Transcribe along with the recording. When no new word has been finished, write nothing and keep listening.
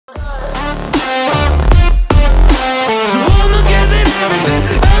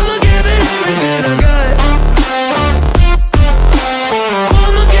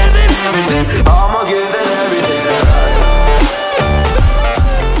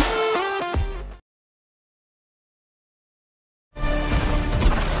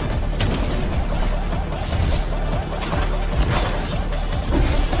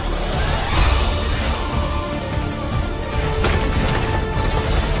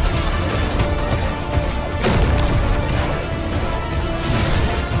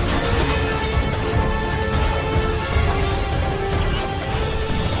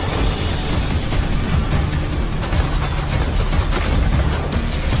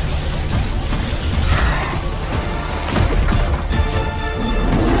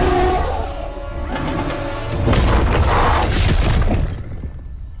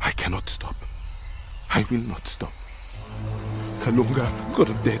will not stop. Kalunga, god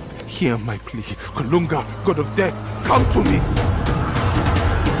of death, hear my plea. Kalunga, god of death, come to me!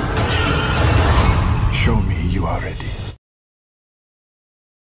 Show me you are ready.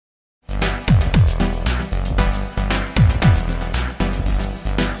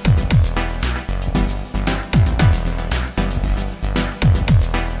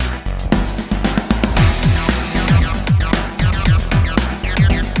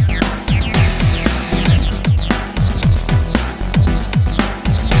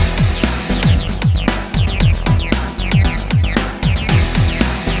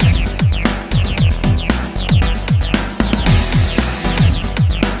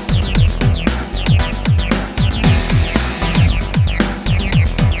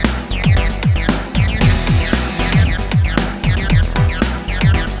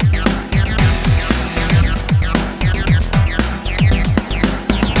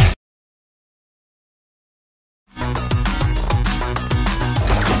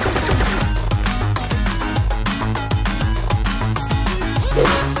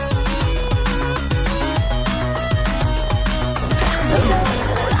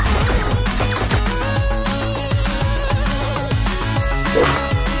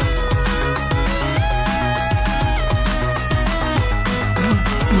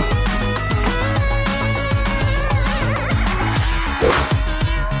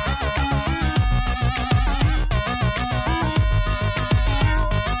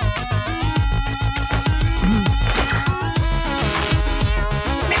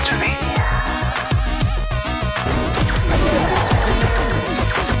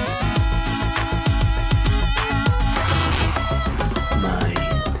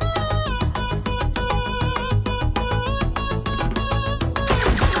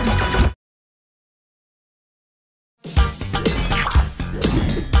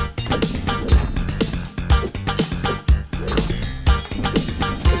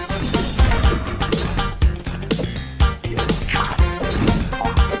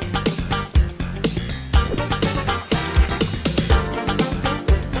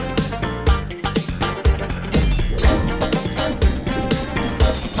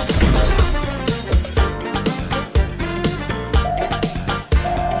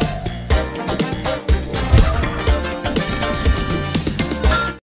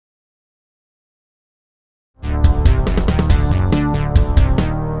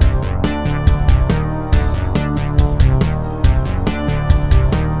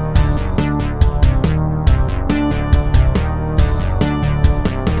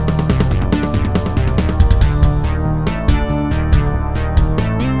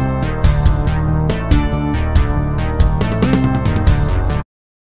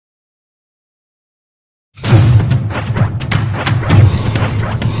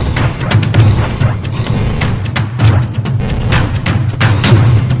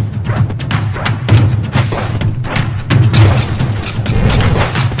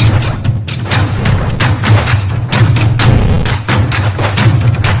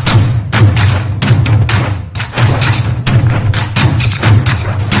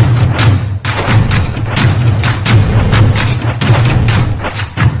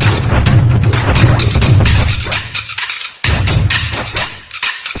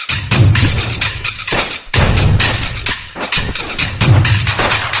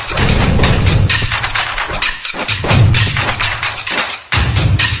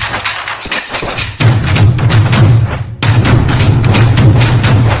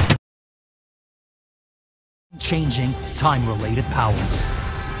 Changing time-related powers.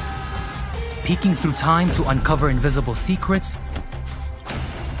 Peeking through time to uncover invisible secrets.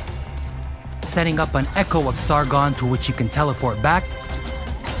 Setting up an echo of Sargon to which you can teleport back.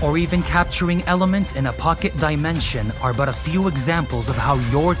 Or even capturing elements in a pocket dimension are but a few examples of how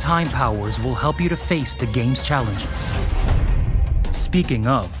your time powers will help you to face the game's challenges. Speaking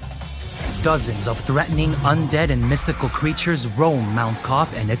of, dozens of threatening undead and mystical creatures roam Mount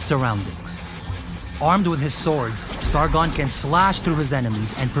Koth and its surroundings. Armed with his swords, Sargon can slash through his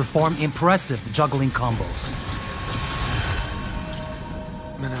enemies and perform impressive juggling combos.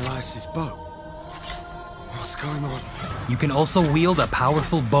 Menelaus' bow. What's going on? You can also wield a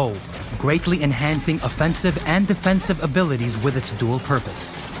powerful bow, greatly enhancing offensive and defensive abilities with its dual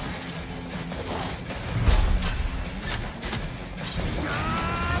purpose.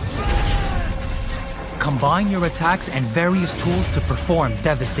 Combine your attacks and various tools to perform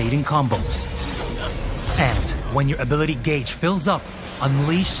devastating combos. And when your ability gauge fills up,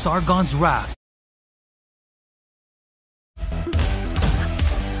 unleash Sargon's wrath